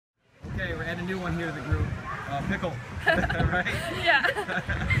a new one here to the group. Pickle, right? Yeah.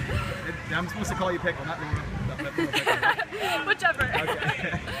 I'm supposed to call you Pickle, not Laura. Pickle, right? Whichever.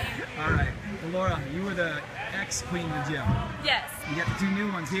 Okay. All right. Well, Laura, you were the ex-queen of the gym. Yes. You got the two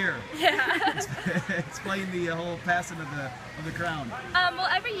new ones here. Yeah. Explain the whole passing of the crown. Well,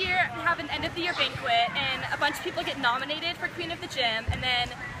 every year we have an end-of-the-year banquet, and a bunch of people get nominated for Queen of the Gym, and then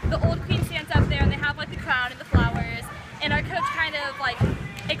the old queen stands up there, and they have like the crown and the flowers, and our coach kind of like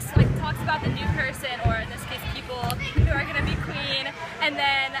talks about the new person, or in this case, people who are going to be queen, and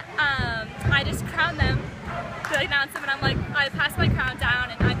then I just crown them, to announce them, and I'm like, I pass my crown down,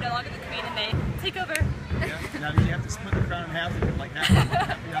 and I'm no longer the queen, and they take over. Yeah. Now, did you have to split the crown in half and get like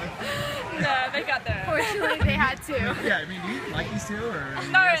half the other? No, they got there. Fortunately, they had to. Yeah, I mean, do you like these two, or?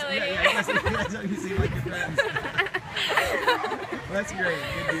 Not really. Yeah, you seem like your friends. Well, that's great.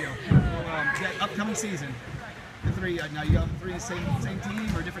 Good deal. Well, that upcoming season. The three, now you got the three same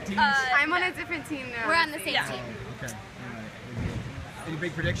team or different teams? I'm on a different team now. We're on the same team. Oh, okay. All right. Any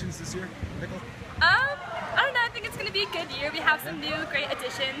big predictions this year, Pickle? I don't know, I think it's going to be a good year. We have some new great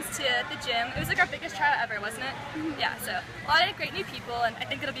additions to the gym. It was like our biggest tryout ever, wasn't it? Yeah, so a lot of great new people, and I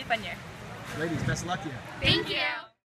think it'll be a fun year. Ladies, best of luck to you. Thank you.